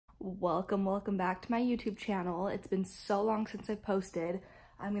Welcome back to my YouTube channel. It's been so long since I've posted.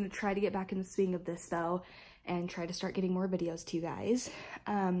 I'm gonna try to get back in the swing of this though and try to start getting more videos to you guys.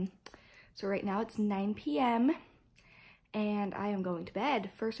 So right now it's 9 p.m. and I am going to bed.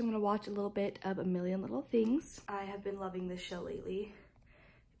 First I'm gonna watch a little bit of A Million Little Things. I have been loving this show lately.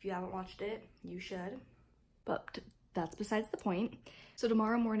 If you haven't watched it, you should. But that's besides the point. So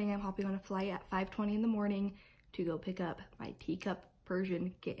tomorrow morning I'm hopping on a flight at 5:20 in the morning to go pick up my Teacup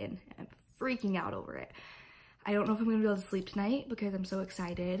Persian kitten. I'm freaking out over it. I don't know if I'm gonna be able to sleep tonight because I'm so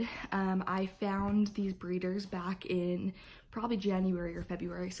excited. I found these breeders back in probably January or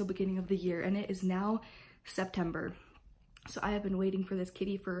February, so beginning of the year, and it is now September. So I have been waiting for this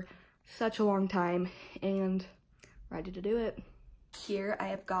kitty for such a long time and ready to do it. Here I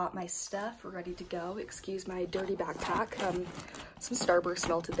have got my stuff ready to go. Excuse my dirty backpack. Some Starburst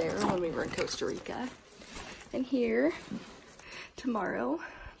melted there when we were in Costa Rica. And here, tomorrow,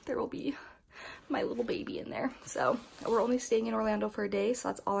 there will be my little baby in there. So we're only staying in Orlando for a day, so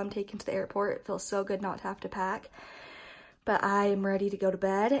that's all I'm taking to the airport. It feels so good not to have to pack. But I am ready to go to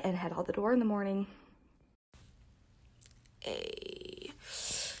bed and head out the door in the morning. Hey,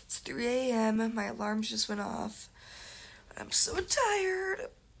 it's 3 a.m. My alarms just went off. I'm so tired,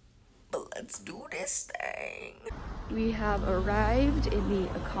 but let's do this thing. We have arrived in the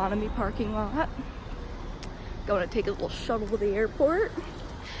economy parking lot. Going to take a little shuttle to the airport,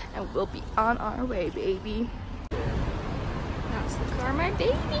 and we'll be on our way, baby. That's the car my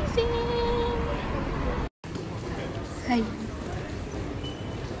baby's in. Hi.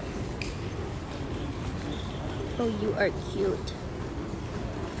 Oh, you are cute.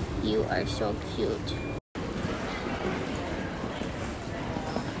 You are so cute.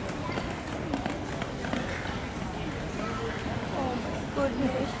 Oh my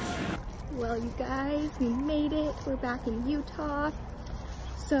goodness. Well, you guys, we made it. We're back in Utah.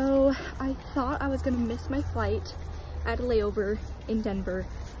 So I thought I was gonna miss my flight. I had a layover in Denver,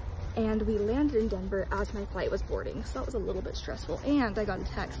 and we landed in Denver as my flight was boarding. So that was a little bit stressful. And I got a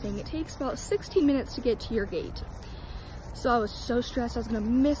text saying it takes about 16 minutes to get to your gate. So I was so stressed I was gonna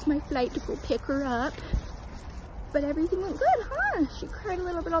miss my flight to go pick her up. But everything went good, huh? She cried a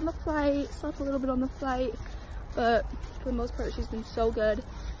little bit on the flight, slept a little bit on the flight, but for the most part, she's been so good.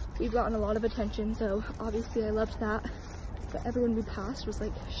 We've gotten a lot of attention, so obviously I loved that. But everyone we passed was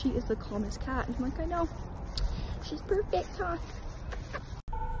like, she is the calmest cat. And I'm like, I know. She's perfect, huh?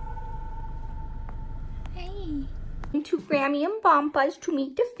 Hey. To Grammy and Bumpa's to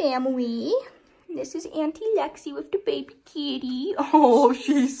meet the family. This is Auntie Lexi with the baby kitty. Oh,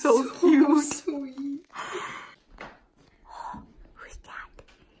 she's so cute. Sweet. Who's that?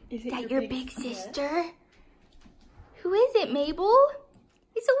 Is that your big sister? Who is it, Mabel?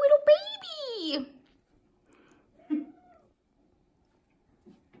 It's a little baby.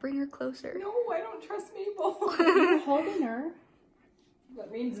 Bring her closer. No, I don't trust Mabel. You're holding her.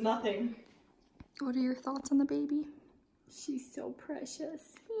 That means nothing. What are your thoughts on the baby? She's so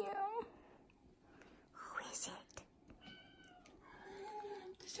precious. Yeah. Who is it?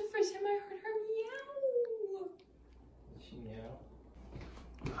 This is the first time I heard her meow. She meow.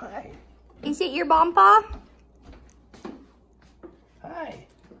 Hi. Is it your Bampa? Hi.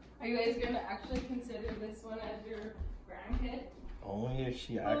 Are you guys going to actually consider this one as your grandkid? Only if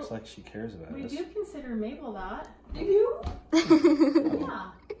she acts like she cares about We us. do consider Mabel that. Do you?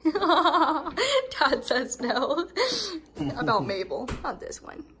 Yeah. Dad says no. About Mabel, not this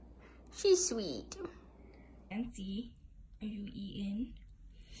one. She's sweet. Nancy, are you eating?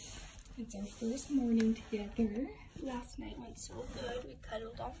 It's our first morning together. Last night went so good. We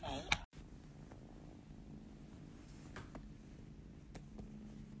cuddled all night.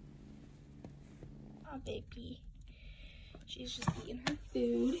 Oh, baby. She's just eating her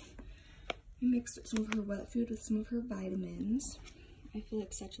food. I mixed up some of her wet food with some of her vitamins. I feel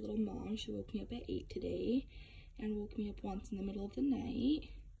like such a little mom. She woke me up at 8 today and woke me up once in the middle of the night.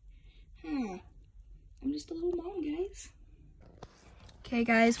 Huh. I'm just a little mom, guys. Okay,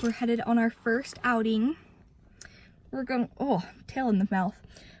 guys, we're headed on our first outing. We're going, oh, tail in the mouth.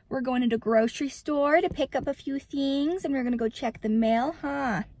 We're going to the grocery store to pick up a few things, and we're gonna go check the mail,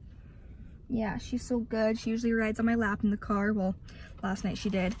 huh? Yeah, she's so good. She usually rides on my lap in the car. Well, last night she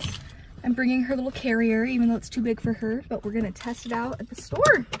did. I'm bringing her little carrier, even though it's too big for her, but we're gonna test it out at the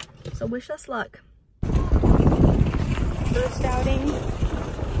store. So wish us luck. First outing.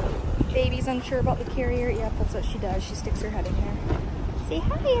 Baby's unsure about the carrier. Yep, that's what she does. She sticks her head in there. Say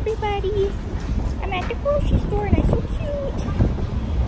hi, everybody. I'm at the grocery store and I'm so cute.